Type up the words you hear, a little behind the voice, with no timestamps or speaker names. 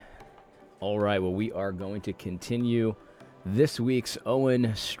All right, well, we are going to continue this week's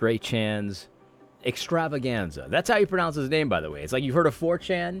Owen Strachan's extravaganza. That's how you pronounce his name, by the way. It's like you've heard of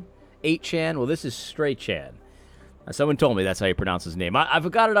 4chan, 8chan. Well, this is Strachan. Someone told me that's how you pronounce his name.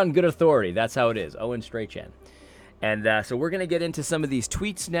 I've got it on good authority. That's how it is, Owen Strachan. And so we're going to get into some of these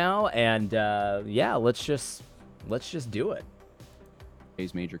tweets now, and yeah, let's just do it.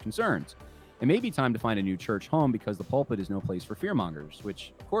 Major concerns. It may be time to find a new church home because the pulpit is no place for fearmongers,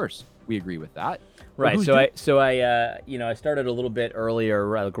 which, of course, we agree with that. Right. So I started a little bit earlier,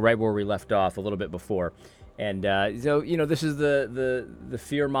 right where we left off, a little bit before, and this is the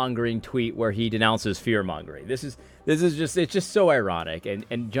fear mongering tweet where he denounces fear mongering. This is just so ironic,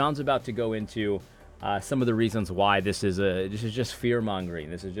 and John's about to go into some of the reasons why this is just fear mongering.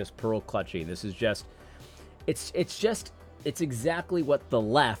 This is just pearl clutching. This is just it's exactly what the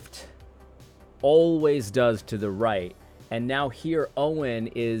left always does to the right. And now here Owen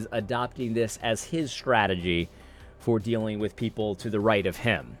is adopting this as his strategy for dealing with people to the right of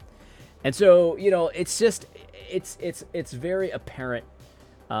him. And so, it's very apparent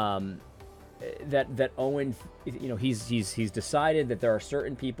that Owen, he's decided that there are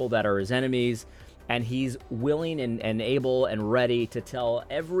certain people that are his enemies, and he's willing and able and ready to tell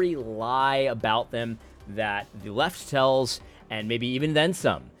every lie about them that the left tells, and maybe even then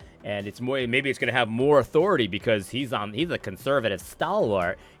some. And maybe it's going to have more authority because he's a conservative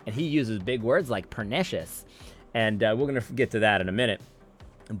stalwart, and he uses big words like pernicious. And we're going to get to that in a minute.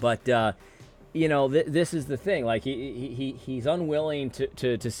 But this is the thing. Like he's unwilling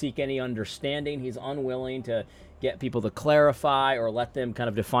to seek any understanding. He's unwilling to get people to clarify or let them kind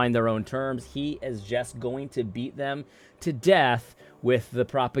of define their own terms. He is just going to beat them to death with the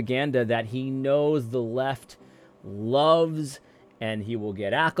propaganda that he knows the left loves, and he will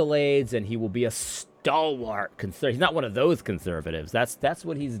get accolades, and he will be a stalwart conservative. He's not one of those conservatives. That's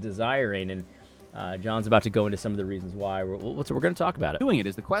what he's desiring, and John's about to go into some of the reasons why. We're going to talk about it. Doing it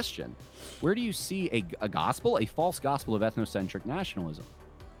is the question. Where do you see a gospel, a false gospel of ethnocentric nationalism?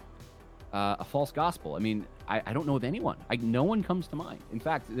 A false gospel. I mean, I don't know of anyone. No one comes to mind. In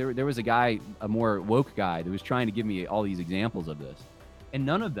fact, there was a guy, a more woke guy, that was trying to give me all these examples of this, and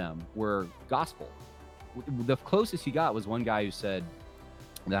none of them were gospel. The closest he got was one guy who said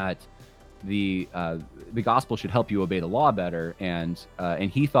that the gospel should help you obey the law better, and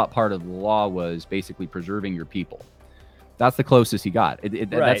he thought part of the law was basically preserving your people. That's the closest he got. Right.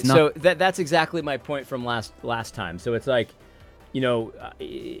 That's not... So that's exactly my point from last time. So it's like,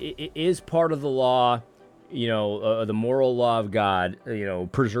 it is part of the law, the moral law of God,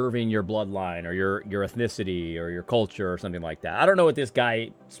 preserving your bloodline or your ethnicity or your culture or something like that. I don't know what this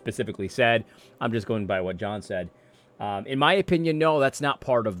guy specifically said. I'm just going by what John said. In my opinion, no, that's not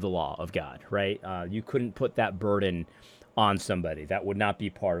part of the law of God, right? You couldn't put that burden on somebody. That would not be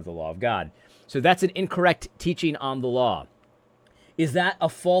part of the law of God. So that's an incorrect teaching on the law. Is that a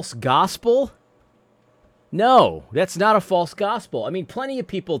false gospel? No, that's not a false gospel. I mean, plenty of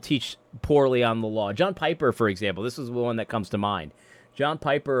people teach poorly on the law. John Piper, for example, this is the one that comes to mind. John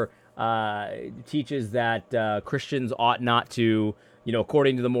Piper teaches that Christians ought not to,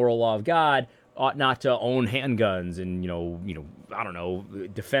 according to the moral law of God, ought not to own handguns and, I don't know,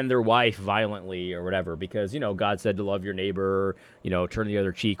 defend their wife violently or whatever, because, God said to love your neighbor, turn the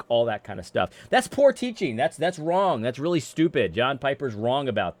other cheek, all that kind of stuff. That's poor teaching. That's wrong. That's really stupid. John Piper's wrong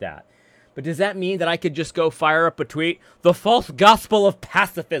about that. But does that mean that I could just go fire up a tweet? The false gospel of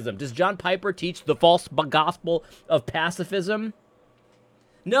pacifism. Does John Piper teach the false gospel of pacifism?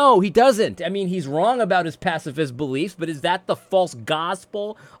 No, he doesn't. I mean, he's wrong about his pacifist beliefs, but is that the false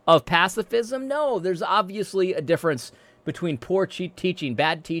gospel of pacifism? No, there's obviously a difference between poor teaching,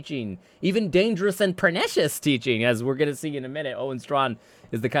 bad teaching, even dangerous and pernicious teaching, as we're going to see in a minute. Owen Strachan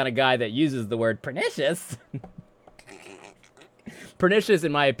is the kind of guy that uses the word pernicious. Pernicious,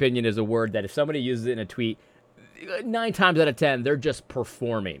 in my opinion, is a word that if somebody uses it in a tweet, 9 times out of 10, they're just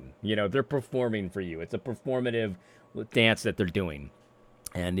performing. They're performing for you. It's a performative dance that they're doing.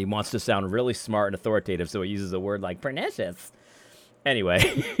 And he wants to sound really smart and authoritative, so he uses a word like pernicious.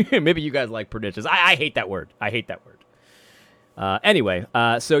 Anyway, maybe you guys like pernicious. I hate that word. I hate that word. Anyway,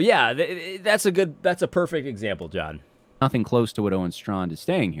 so yeah, that's a perfect example, John. Nothing close to what Owen Strachan is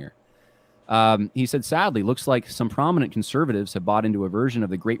saying here. He said, sadly, looks like some prominent conservatives have bought into a version of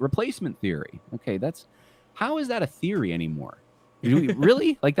the Great Replacement theory. Okay, how is that a theory anymore?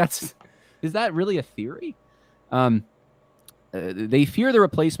 Really? Is that really a theory? They fear the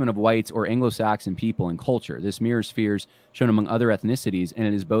replacement of whites or Anglo-Saxon people and culture. This mirrors fears shown among other ethnicities, and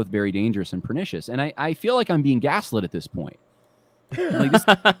it is both very dangerous and pernicious. And I feel like I'm being gaslit at this point. Yeah,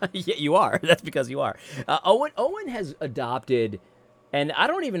 you are. That's because you are. Owen has adopted And I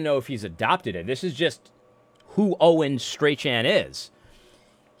don't even know if he's adopted it. This is just who Owen Strachan is.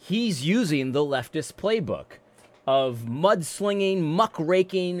 He's using the leftist playbook of mudslinging,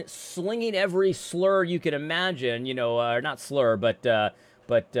 muckraking, slinging every slur you can imagine, or not slur, but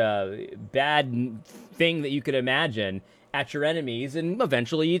bad thing that you could imagine at your enemies, and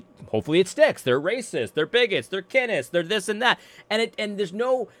eventually, hopefully it sticks. They're racist, they're bigots, they're kinnists, they're this and that, and there's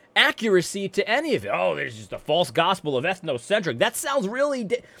no accuracy to any of it. Oh, there's just a false gospel of ethnocentric. That sounds really,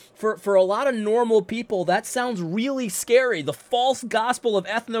 for a lot of normal people, that sounds really scary. The false gospel of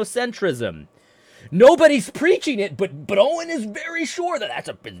ethnocentrism. Nobody's preaching it, but Owen is very sure that that's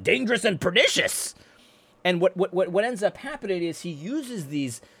dangerous and pernicious. And what ends up happening is he uses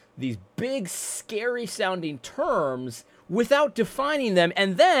these big, scary-sounding terms without defining them,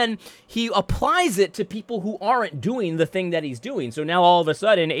 and then he applies it to people who aren't doing the thing that he's doing. So now all of a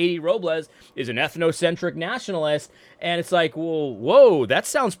sudden, A.D. Robles is an ethnocentric nationalist, and it's like, well, whoa, that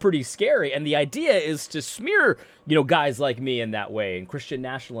sounds pretty scary. And the idea is to smear, guys like me in that way, and Christian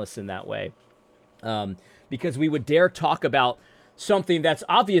nationalists in that way, because we would dare talk about something that's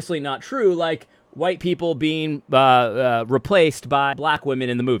obviously not true, like white people being replaced by black women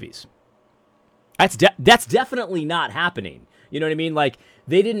in the movies. That's definitely not happening. You know what I mean? Like,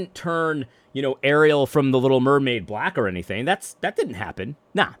 they didn't turn, Ariel from The Little Mermaid black or anything. That didn't happen.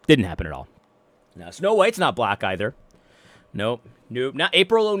 Nah, didn't happen at all. Now, Snow White's not black either. Nope. Not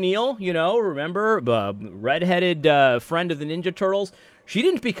April O'Neil, remember? Redheaded friend of the Ninja Turtles. She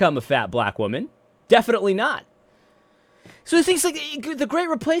didn't become a fat black woman. Definitely not. So things like the Great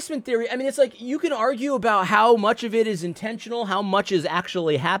Replacement theory, I mean, it's like you can argue about how much of it is intentional, how much is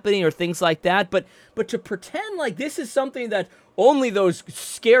actually happening, or things like that, but to pretend like this is something that only those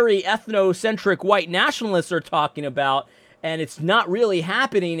scary ethnocentric white nationalists are talking about, and it's not really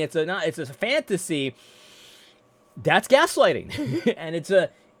happening, it's a fantasy, that's gaslighting. And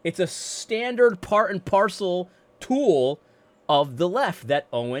it's a standard part and parcel tool of the left that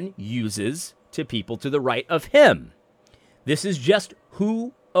Owen uses to people to the right of him. This is just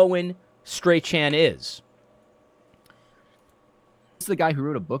who Owen Strachan is. This is the guy who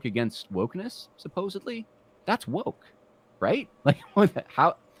wrote a book against wokeness, supposedly. That's woke, right? Like,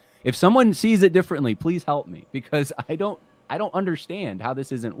 how? If someone sees it differently, please help me, because I don't understand how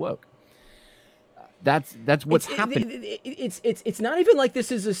this isn't woke. That's what's happening. It's not even like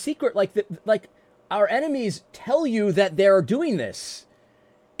this is a secret. Like our enemies tell you that they're doing this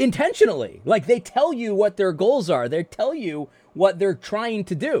intentionally. Like, they tell you what their goals are. They tell you what they're trying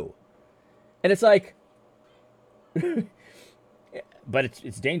to do. And it's like, but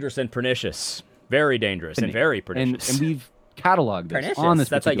it's dangerous and pernicious. Very dangerous and very pernicious. And we've cataloged this on this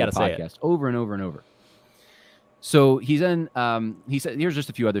particular podcast over and over and over. So he said, here's just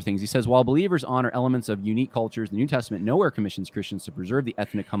a few other things. He says, while believers honor elements of unique cultures, the New Testament nowhere commissions Christians to preserve the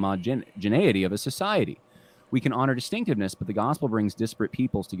ethnic homogeneity of a society. We can honor distinctiveness, but the gospel brings disparate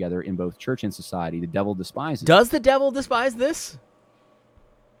peoples together in both church and society. The devil despises. Does the devil despise this?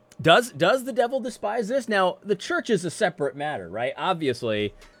 Does the devil despise this? Now, the church is a separate matter, right?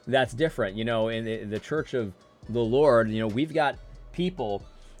 Obviously, that's different. In the church of the Lord, we've got people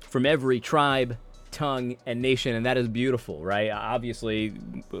from every tribe, tongue, and nation, and that is beautiful, right? Obviously,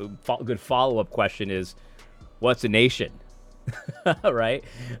 a good follow-up question is, what's a nation? Right?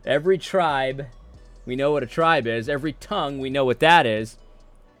 Every tribe, we know what a tribe is. Every tongue, we know what that is.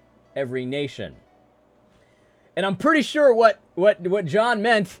 Every nation. And I'm pretty sure what John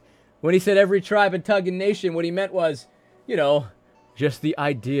meant when he said every tribe and tongue and nation, what he meant was, just the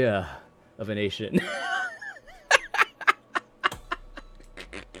idea of a nation.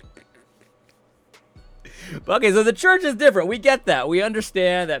 Okay, so the church is different. We get that. We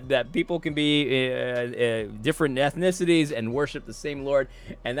understand that people can be different ethnicities and worship the same Lord,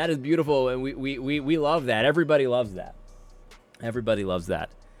 and that is beautiful, and we love that. Everybody loves that. Everybody loves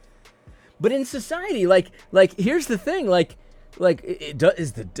that. But in society, like here's the thing,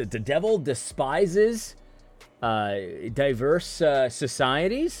 the devil despises diverse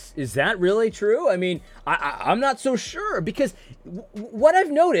societies? Is that really true? I mean, I'm not so sure, because what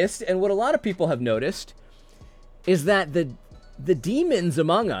I've noticed, and what a lot of people have noticed, is that the demons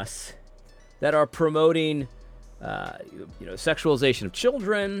among us that are promoting sexualization of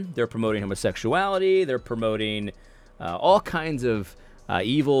children, they're promoting homosexuality, they're promoting all kinds of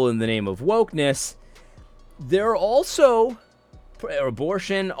evil in the name of wokeness, they're also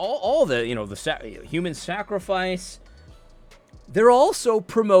abortion, all the human sacrifice, they're also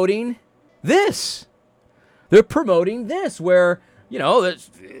promoting this. They're promoting this, where you know, that's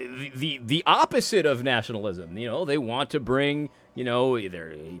the opposite of nationalism. You know, they want to bring, you know,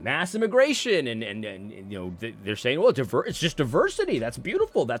 either mass immigration and you know, they're saying, well, it's just diversity. That's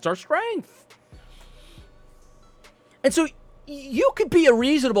beautiful. That's our strength. And so you could be a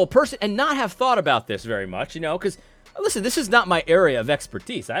reasonable person and not have thought about this very much, you know, because listen, this is not my area of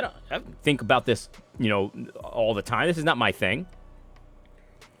expertise. I don't think about this, you know, all the time. This is not my thing.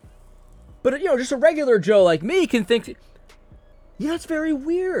 But, you know, just a regular Joe like me can think, you know, it's very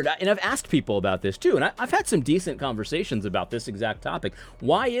weird. And I've asked people about this too. And I've had some decent conversations about this exact topic.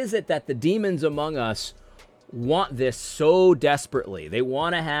 Why is it that the demons among us want this so desperately? They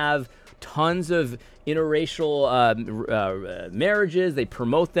want to have tons of interracial marriages. They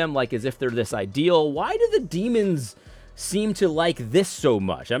promote them like as if they're this ideal. Why do the demons seem to like this so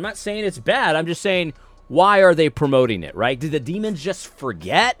much? I'm not saying it's bad. I'm just saying, why are they promoting it, right? Did the demons just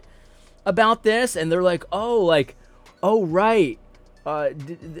forget about this? And they're like, oh, right.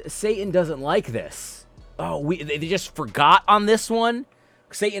 Satan doesn't like this. Oh, they just forgot on this one.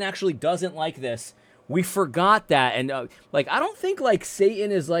 Satan actually doesn't like this. We forgot that. And like, I don't think like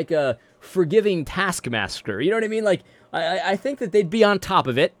Satan is like a forgiving taskmaster. You know what I mean? Like, I think that they'd be on top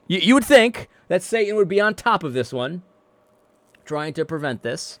of it. You would think that Satan would be on top of this one, trying to prevent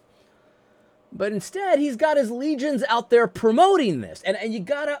this. But instead, he's got his legions out there promoting this. And you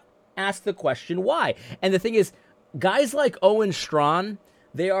gotta ask the question, why? And the thing is, guys like Owen Strachan,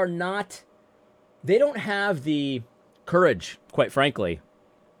 they don't have the courage, quite frankly.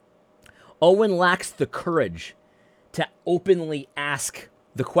 Owen lacks the courage to openly ask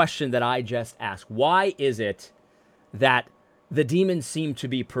the question that I just asked. Why is it that the demons seem to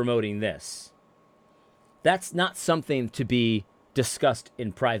be promoting this? That's not something to be discussed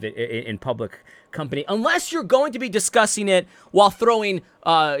in private, in public company, unless you're going to be discussing it while throwing,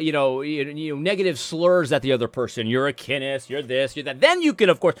 negative slurs at the other person. You're a kinist, you're this, you're that. Then you can,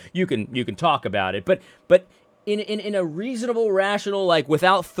 of course, you can talk about it. But in a reasonable, rational, like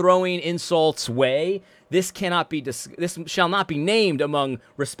without throwing insults way, this shall not be named among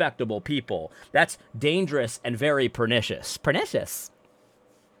respectable people. That's dangerous and very pernicious. Pernicious.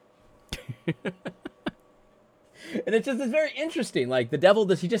 And it's very interesting. Like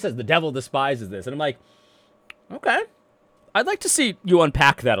he just says the devil despises this. And I'm like, okay, I'd like to see you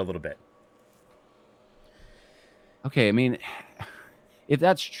unpack that a little bit. Okay, I mean, if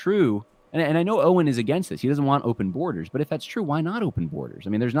that's true, and I know Owen is against this. He doesn't want open borders. But if that's true, why not open borders? I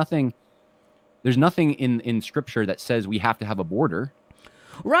mean, there's nothing in Scripture that says we have to have a border.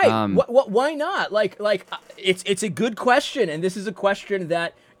 Right. Why not? Like it's a good question, and this is a question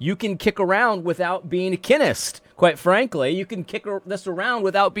that you can kick around without being a kinist. Quite frankly, you can kick this around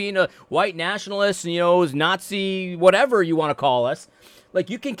without being a white nationalist, Nazi, whatever you want to call us.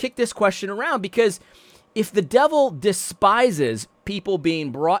 Like, you can kick this question around, because if the devil despises people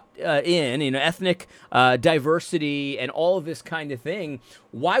being brought in, ethnic diversity and all of this kind of thing,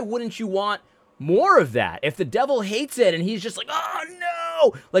 why wouldn't you want more of that? If the devil hates it and he's just like, oh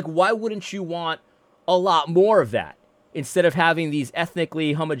no, like, why wouldn't you want a lot more of that instead of having these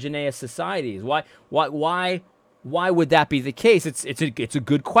ethnically homogeneous societies? Why would that be the case? It's a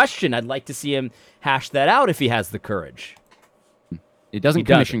good question. I'd like to see him hash that out if he has the courage. It doesn't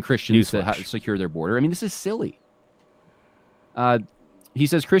commission Christians to secure their border. I mean, this is silly. He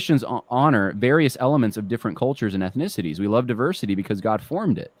says Christians honor various elements of different cultures and ethnicities. We love diversity because God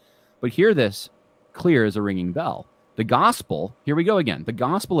formed it. But hear this clear as a ringing bell. The gospel, here we go again. The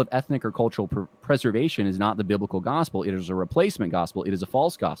gospel of ethnic or cultural preservation is not the biblical gospel. It is a replacement gospel. It is a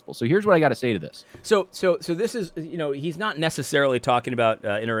false gospel. So here's what I got to say to this. So this is, he's not necessarily talking about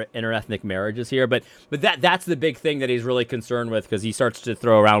interethnic marriages here, but that's the big thing that he's really concerned with, because he starts to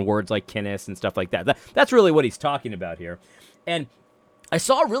throw around words like kinnis and stuff like that. That's really what he's talking about here. And I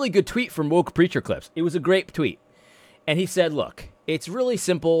saw a really good tweet from Woke Preacher Clips. It was a great tweet. And he said, look, it's really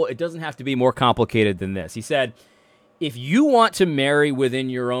simple. It doesn't have to be more complicated than this. He said, if you want to marry within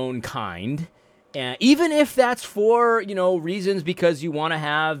your own kind, even if that's for, reasons because you want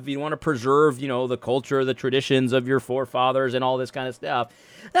to preserve, the culture, the traditions of your forefathers and all this kind of stuff,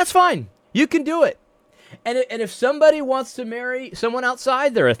 that's fine. You can do it. And if somebody wants to marry someone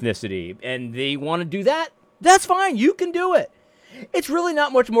outside their ethnicity and they want to do that, that's fine. You can do it. It's really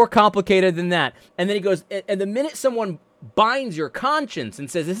not much more complicated than that. And then he goes, and the minute someone binds your conscience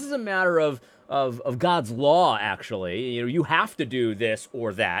and says, this is a matter of God's law, actually, you have to do this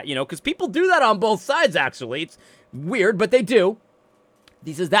or that, because people do that on both sides, actually. It's weird, but they do.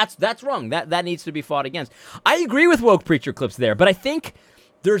 He says that's wrong. That needs to be fought against. I agree with Woke Preacher Clips there, but I think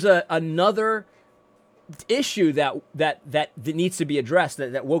there's another issue that needs to be addressed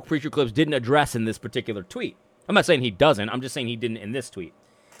that Woke Preacher Clips didn't address in this particular tweet. I'm not saying he doesn't. I'm just saying he didn't in this tweet.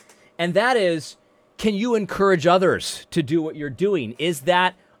 And that is, can you encourage others to do what you're doing? Is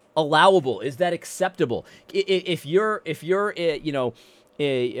that allowable? Is that acceptable? If you're a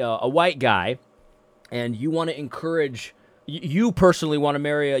white guy and you want to encourage, you personally want to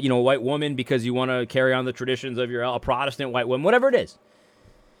marry a white woman because you want to carry on the traditions of a Protestant white woman, whatever it is.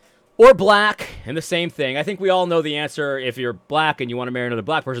 Or black, and the same thing. I think we all know the answer. If you're black and you want to marry another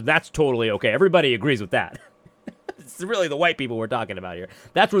black person, that's totally okay. Everybody agrees with that. It's really the white people we're talking about here.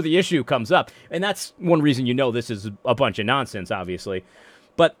 That's where the issue comes up. And that's one reason this is a bunch of nonsense, obviously.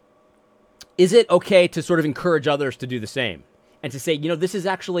 But is it okay to sort of encourage others to do the same? And to say, this is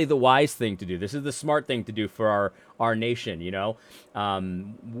actually the wise thing to do. This is the smart thing to do for our nation,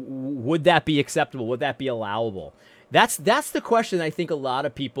 Would that be acceptable? Would that be allowable? That's the question I think a lot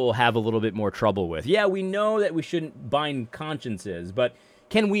of people have a little bit more trouble with. Yeah, we know that we shouldn't bind consciences, but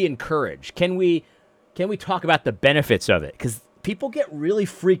can we encourage? Can we talk about the benefits of it? Because people get really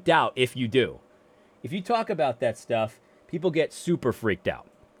freaked out if you do. If you talk about that stuff, people get super freaked out.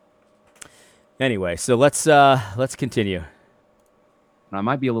 Anyway, so let's continue. I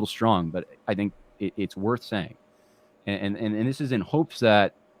might be a little strong, but I think it's worth saying. And this is in hopes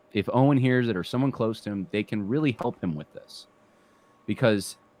that if Owen hears it or someone close to him, they can really help him with this.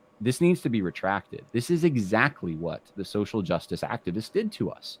 Because this needs to be retracted. This is exactly what the social justice activists did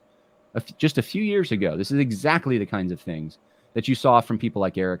to us just a few years ago. This is exactly the kinds of things that you saw from people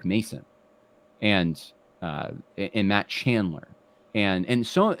like Eric Mason and Matt Chandler and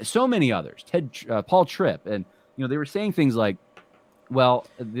so many others, Paul Tripp. And they were saying things like, well,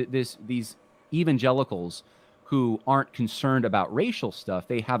 these evangelicals who aren't concerned about racial stuff,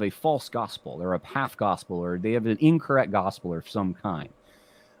 they have a false gospel or a half gospel, or they have an incorrect gospel of some kind.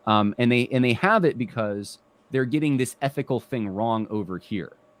 And they have it because they're getting this ethical thing wrong over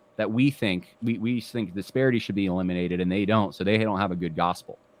here that we think disparity should be eliminated, and they don't, so they don't have a good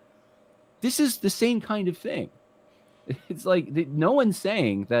gospel. This is the same kind of thing. It's like no one's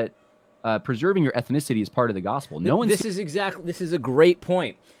saying that preserving your ethnicity is part of the gospel. This is a great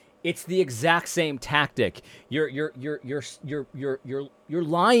point. It's the exact same tactic. You're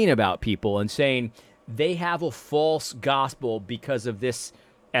lying about people and saying they have a false gospel because of this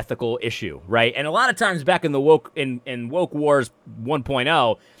ethical issue, right? And a lot of times back in the woke wars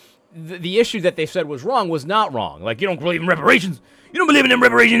 1.0, the issue that they said was wrong was not wrong. Like, you don't believe in reparations. You don't believe in them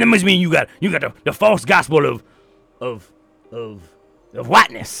reparations. That must mean you got the false gospel of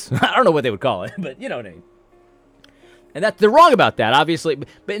whiteness. I don't know what they would call it, but you know what I mean. And they're wrong about that, obviously.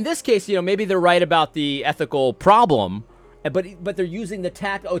 But in this case, maybe they're right about the ethical problem, but they're using the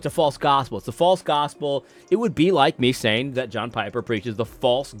tact. Oh, it's a false gospel. It's a false gospel. It would be like me saying that John Piper preaches the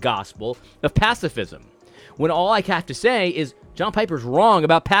false gospel of pacifism, when all I have to say is John Piper's wrong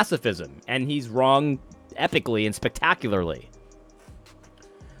about pacifism, and he's wrong epically and spectacularly.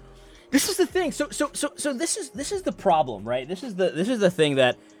 This is the thing. So this is the problem, right? This is the thing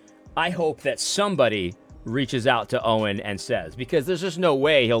that I hope that somebody reaches out to Owen and says, because there's just no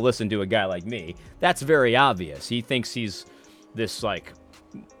way he'll listen to a guy like me. That's very obvious. He thinks he's this, like,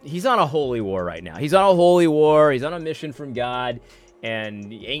 he's on a holy war right now. He's on a holy war. He's on a mission from God,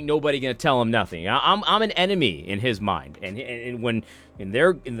 and ain't nobody gonna tell him nothing. I'm an enemy in his mind, and when in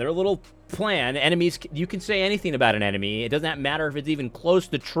their little plan, enemies, you can say anything about an enemy. It doesn't matter if it's even close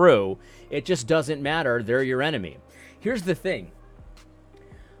to true. It just doesn't matter. They're your enemy. Here's the thing.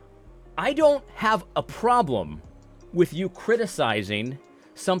 I don't have a problem with you criticizing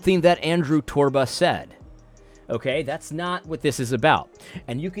something that Andrew Torba said. Okay, that's not what this is about.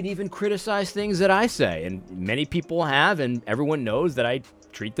 And you can even criticize things that I say, and many people have, and everyone knows that I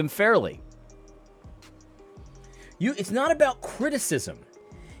treat them fairly. It's not about criticism.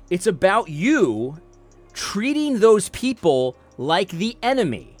 It's about you treating those people like the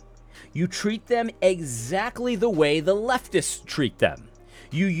enemy. You treat them exactly the way the leftists treat them.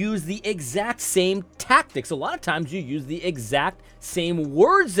 You use the exact same tactics. A lot of times you use the exact same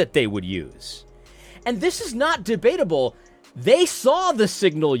words that they would use. And this is not debatable. They saw the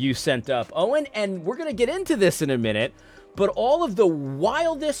signal you sent up, Owen, and we're going to get into this in a minute, but all of the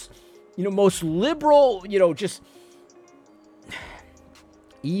wildest, most liberal, just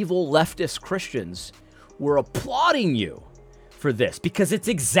evil leftist Christians were applauding you for this because it's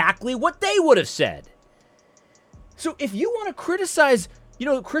exactly what they would have said. So if you want to criticize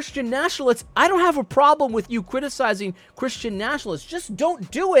Christian nationalists, I don't have a problem with you criticizing Christian nationalists. Just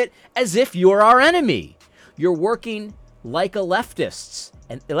don't do it as if you're our enemy. You're working like a leftist,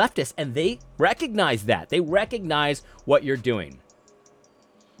 and they recognize that. They recognize what you're doing.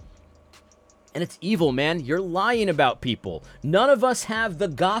 And it's evil, man. You're lying about people. None of us have the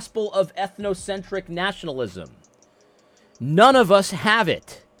gospel of ethnocentric nationalism. None of us have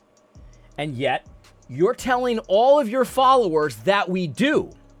it. And yet, you're telling all of your followers that we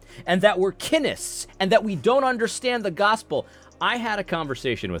do, and that we're kinnists, and that we don't understand the gospel. I had a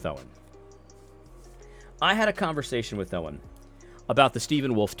conversation with Owen. About the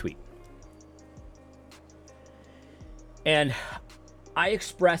Stephen Wolfe tweet. And I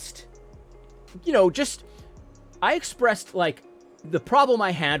expressed, like, the problem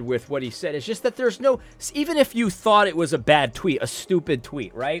I had with what he said is just that there's no, even if you thought it was a bad tweet, a stupid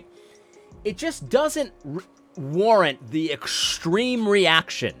tweet, right? It just doesn't warrant the extreme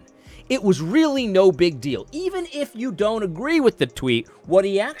reaction. It was really no big deal. Even if you don't agree with the tweet, what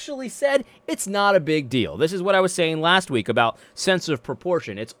he actually said, it's not a big deal. This is what I was saying last week about sense of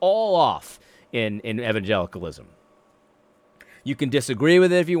proportion. It's all off in evangelicalism. You can disagree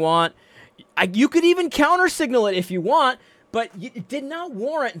with it if you want. You could even counter-signal it if you want, but it did not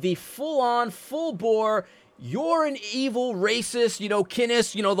warrant the full-on, full-bore, you're an evil racist,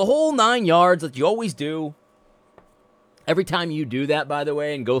 kinist, the whole 9 yards that you always do. Every time you do that, by the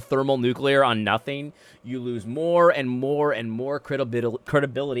way, and go thermonuclear on nothing, you lose more and more and more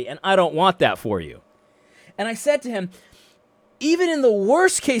credibility, and I don't want that for you. And I said to him, even in the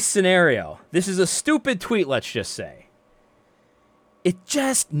worst case scenario, this is a stupid tweet, let's just say, it's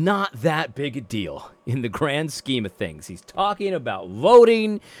just not that big a deal in the grand scheme of things. He's talking about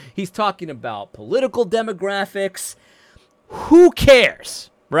voting. He's talking about political demographics. Who cares,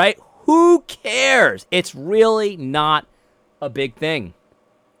 right? Who cares? It's really not a big thing.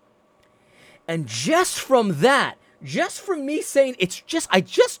 And just from that, just from me saying I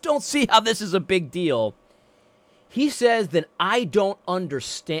just don't see how this is a big deal, he says, then I don't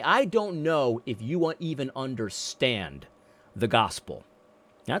understand. I don't know if you even understand the gospel.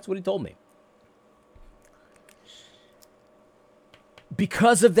 That's what he told me.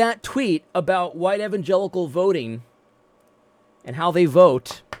 Because of that tweet about white evangelical voting and how they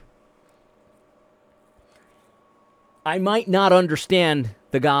vote, I might not understand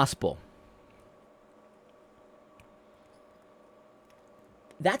the gospel.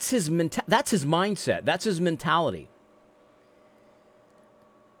 That's his mindset. That's his mentality.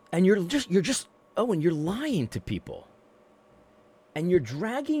 And you're just Owen, you're lying to people. And you're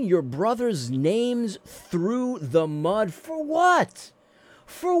dragging your brother's names through the mud for what?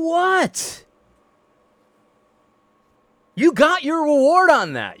 For what? You got your reward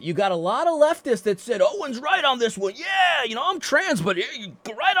on that. You got a lot of leftists that said, Owen's right on this one. Yeah, I'm trans, but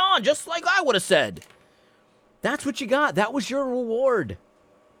right on, just like I would have said. That's what you got. That was your reward.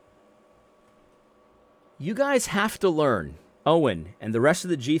 You guys have to learn, Owen and the rest of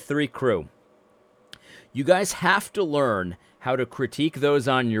the G3 crew, you guys have to learn how to critique those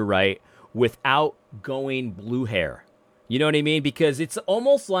on your right without going blue hair. You know what I mean? Because it's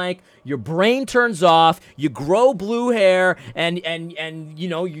almost like your brain turns off, you grow blue hair, and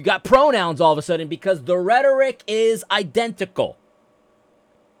you got pronouns all of a sudden because the rhetoric is identical.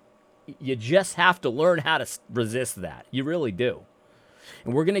 You just have to learn how to resist that. You really do.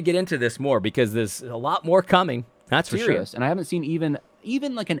 And we're going to get into this more because there's a lot more coming. That's for sure. And I haven't seen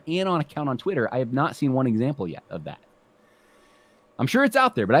even like an Anon account on Twitter. I have not seen one example yet of that. I'm sure it's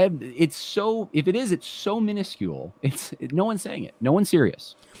out there, but if it is, it's so minuscule. No one's saying it. No one's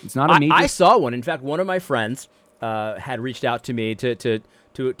serious. It's not a major. I saw one. In fact, one of my friends had reached out to me to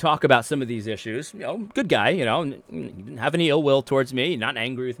talk about some of these issues. Good guy, he didn't have any ill will towards me, not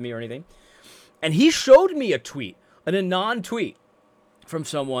angry with me or anything. And he showed me a tweet, an Anon tweet from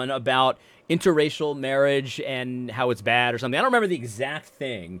someone about interracial marriage and how it's bad or something. I don't remember the exact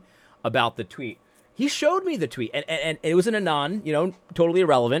thing about the tweet. He showed me the tweet, and it was an Anon, totally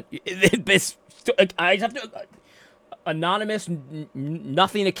irrelevant. I have to anonymous,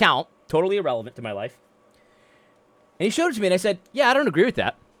 nothing account, totally irrelevant to my life. And he showed it to me, and I said, yeah, I don't agree with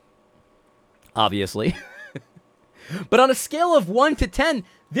that, obviously. But on a scale of 1 to 10,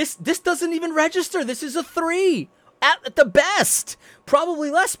 this doesn't even register. This is a 3 at the best.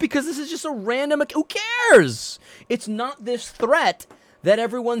 Probably less because this is just a random. Who cares? It's not this threat that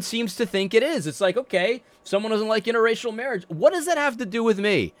everyone seems to think it is. It's like, okay, someone doesn't like interracial marriage. What does that have to do with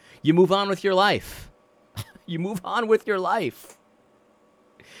me? You move on with your life. You move on with your life.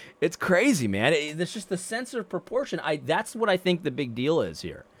 It's crazy, man. It's just the sense of proportion. That's what I think the big deal is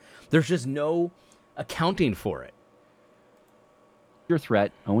here. There's just no accounting for it. Your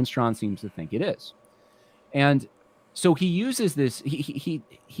threat, Owen Strachan seems to think it is. And so he uses this, he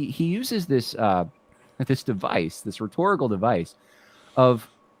uses this, this device, this rhetorical device, of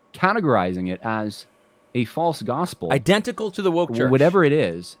categorizing it as a false gospel. Identical to the woke church. Whatever it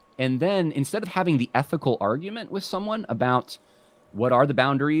is. And then instead of having the ethical argument with someone about what are the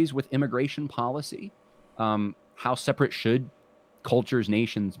boundaries with immigration policy, how how separate should cultures,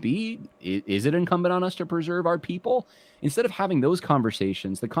 nations be? Is it incumbent on us to preserve our people? Instead of having those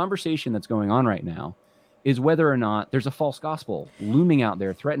conversations, the conversation that's going on right now is whether or not there's a false gospel looming out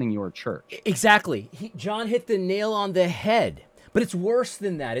there threatening your church. Exactly. John hit the nail on the head. But it's worse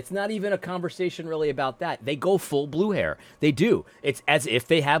than that. It's not even a conversation really about that. They go full blue hair. They do. It's as if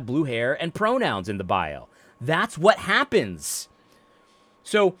they have blue hair and pronouns in the bio. That's what happens.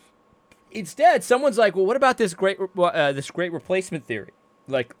 So instead, someone's like, well, what about this great replacement theory?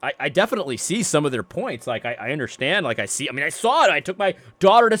 Like, I definitely see some of their points. Like, I understand. Like, I saw it. I took my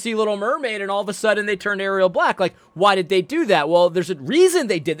daughter to see Little Mermaid, and all of a sudden they turned Ariel black. Like, why did they do that? Well, there's a reason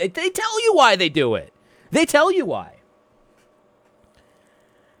they did. They tell you why they do it. They tell you why.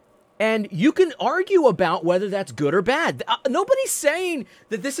 And you can argue about whether that's good or bad. Nobody's saying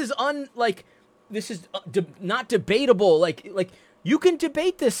that this is not debatable. Like you can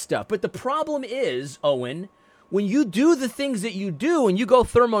debate this stuff, but the problem is, Owen, when you do the things that you do and you go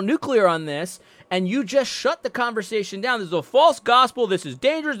thermonuclear on this and you just shut the conversation down. This is a false gospel. This is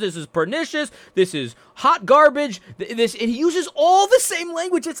dangerous. This is pernicious. This is hot garbage. And he uses all the same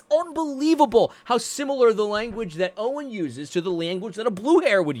language. It's unbelievable how similar the language that Owen uses to the language that a blue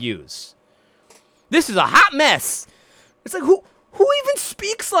hair would use. This is a hot mess. It's like, who even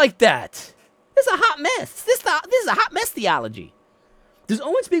speaks like that? This is a hot mess. This is a hot mess theology. Does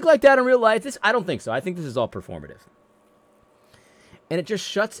Owen speak like that in real life? I don't think so. I think this is all performative. And it just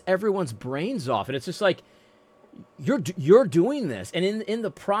shuts everyone's brains off. And it's just like, you're doing this. And in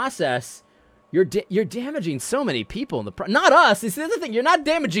the process, you're damaging so many people. Not us. This is the other thing. You're not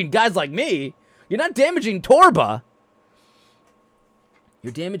damaging guys like me. You're not damaging Torba.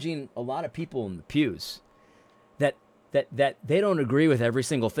 You're damaging a lot of people in the pews that they don't agree with every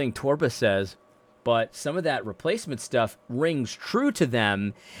single thing Torba says. But some of that replacement stuff rings true to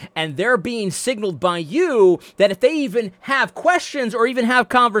them, and they're being signaled by you that if they even have questions or even have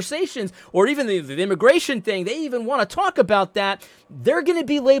conversations or even the immigration thing, they even want to talk about that, they're going to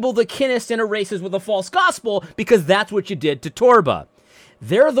be labeled a kinist and a racist with a false gospel because that's what you did to Torba.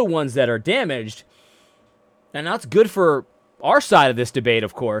 They're the ones that are damaged, and that's good for our side of this debate,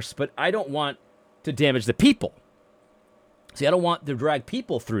 of course, but I don't want to damage the people. See, I don't want to drag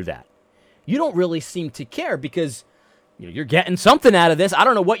people through that. You don't really seem to care because you're getting something out of this. I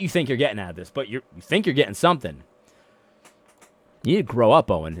don't know what you think you're getting out of this, but you think you're getting something. You need to grow up,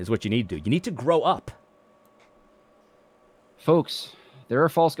 Owen, is what you need to do. You need to grow up. Folks, there are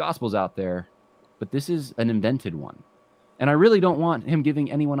false gospels out there, but this is an invented one. And I really don't want him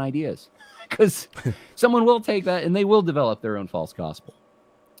giving anyone ideas because someone will take that and they will develop their own false gospel.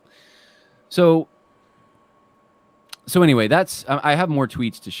 So anyway, I have more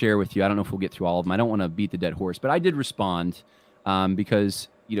tweets to share with you. I don't know if we'll get through all of them. I don't want to beat the dead horse, but I did respond because,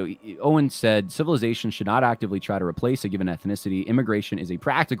 Owen said civilization should not actively try to replace a given ethnicity. Immigration is a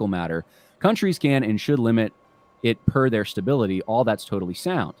practical matter. Countries can and should limit it per their stability. All that's totally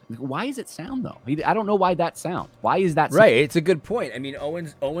sound. Why is it sound, though? I don't know why that's sound. Why is that sound? Right, it's a good point. I mean,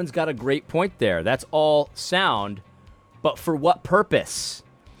 Owen's got a great point there. That's all sound, but for what purpose?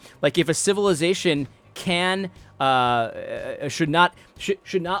 Like, if a civilization can... should not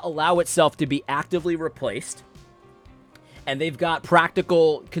allow itself to be actively replaced, and they've got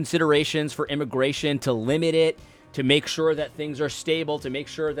practical considerations for immigration to limit it, to make sure that things are stable, to make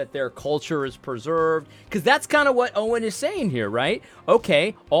sure that their culture is preserved, because that's kind of what Owen is saying here, right?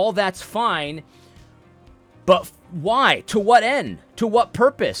 Okay, all that's fine, but why? To what end? To what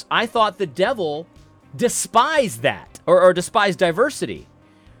purpose? I thought the devil despised that, or despised diversity.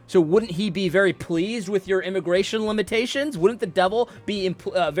 So wouldn't he be very pleased with your immigration limitations? Wouldn't the devil be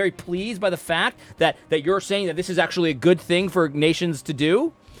very pleased by the fact that you're saying that this is actually a good thing for nations to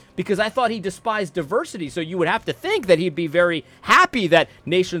do? Because I thought he despised diversity, so you would have to think that he'd be very happy that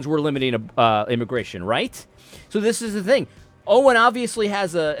nations were limiting immigration, right? So this is the thing. Owen obviously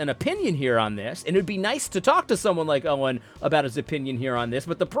has an opinion here on this, and it would be nice to talk to someone like Owen about his opinion here on this,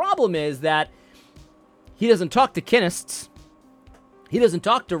 but the problem is that he doesn't talk to kinists. He doesn't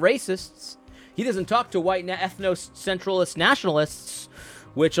talk to racists. He doesn't talk to white ethnocentralist nationalists,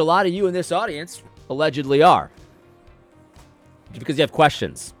 which a lot of you in this audience allegedly are. Just because you have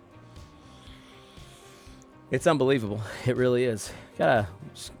questions. It's unbelievable. It really is. Gotta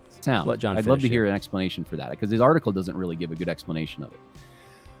sound. Let John I'd love to hear an explanation for that, because his article doesn't really give a good explanation of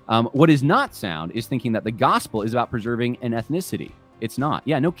it. What is not sound is thinking that the gospel is about preserving an ethnicity. It's not.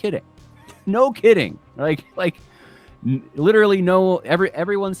 Yeah, no kidding. No kidding. Like literally no.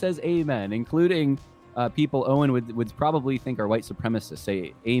 Everyone says amen, including people Owen would probably think are white supremacists.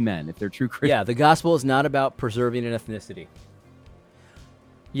 Say amen if they're true Christians. Yeah, the gospel is not about preserving an ethnicity.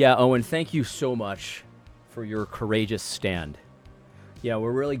 Yeah, Owen, thank you so much for your courageous stand. Yeah,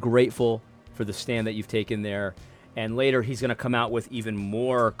 we're really grateful for the stand that you've taken there. And later he's going to come out with even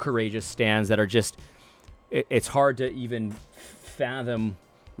more courageous stands that are just, it's hard to even fathom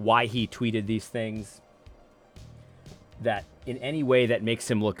why he tweeted these things that in any way that makes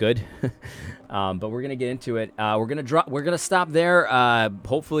him look good. But we're gonna get into it. We're gonna stop there.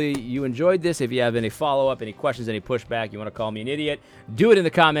 Hopefully you enjoyed this. If you have any follow-up, any questions, any pushback, you want to call me an idiot, do it in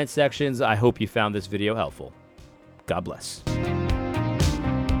the comment sections. I hope you found this video helpful. God bless.